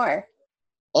learn more.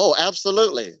 Oh,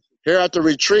 absolutely. Here at the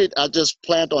retreat, I just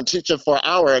planned on teaching for an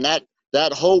hour, and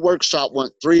that whole workshop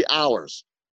went 3 hours.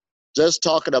 Just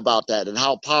talking about that and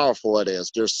how powerful it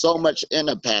is. There's so much in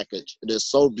the package. It is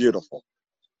so beautiful.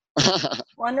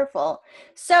 Wonderful.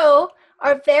 So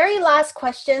our very last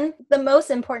question, the most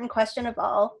important question of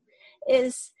all,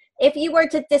 is if you were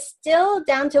to distill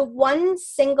down to one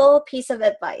single piece of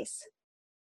advice,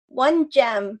 one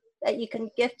gem that you can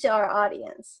give to our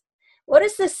audience, what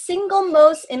is the single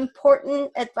most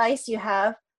important advice you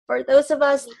have for those of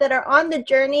us that are on the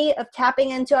journey of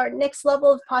tapping into our next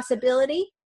level of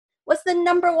possibility? What's the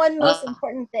number one most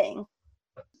important thing?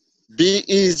 Be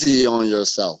easy on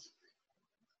yourself.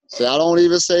 See, I don't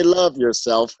even say love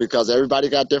yourself because everybody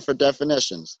got different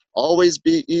definitions. Always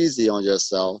be easy on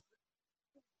yourself,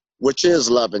 which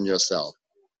is loving yourself.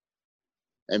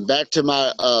 And back to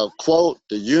my quote,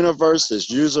 the universe is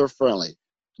user-friendly.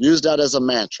 Use that as a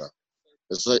mantra.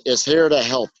 It's here to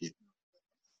help you.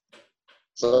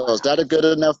 So is that a good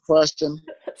enough question?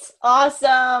 That's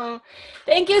awesome.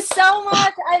 Thank you so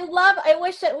much. I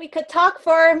wish that we could talk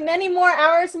for many more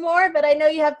hours more, but I know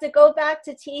you have to go back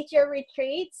to teach your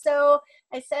retreat. So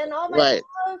I send all my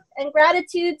love and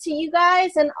gratitude to you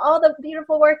guys and all the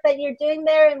beautiful work that you're doing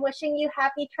there, and wishing you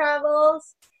happy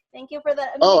travels. Thank you for the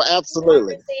amazing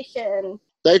absolutely. Conversation.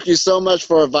 Thank you so much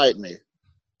for inviting me.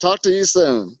 Talk to you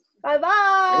soon.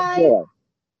 Bye-bye. Enjoy.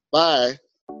 Bye.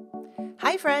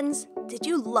 Hi, friends. Did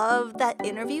you love that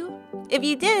interview? If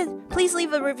you did, please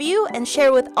leave a review and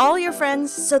share with all your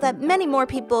friends so that many more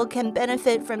people can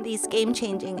benefit from these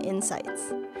game-changing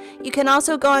insights. You can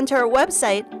also go onto our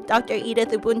website,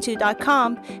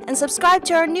 dredithubuntu.com, and subscribe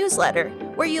to our newsletter,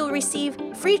 where you'll receive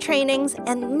free trainings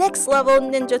and next-level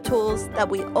ninja tools that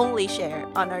we only share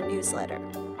on our newsletter.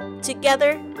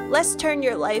 Together, let's turn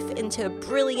your life into a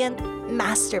brilliant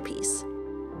masterpiece.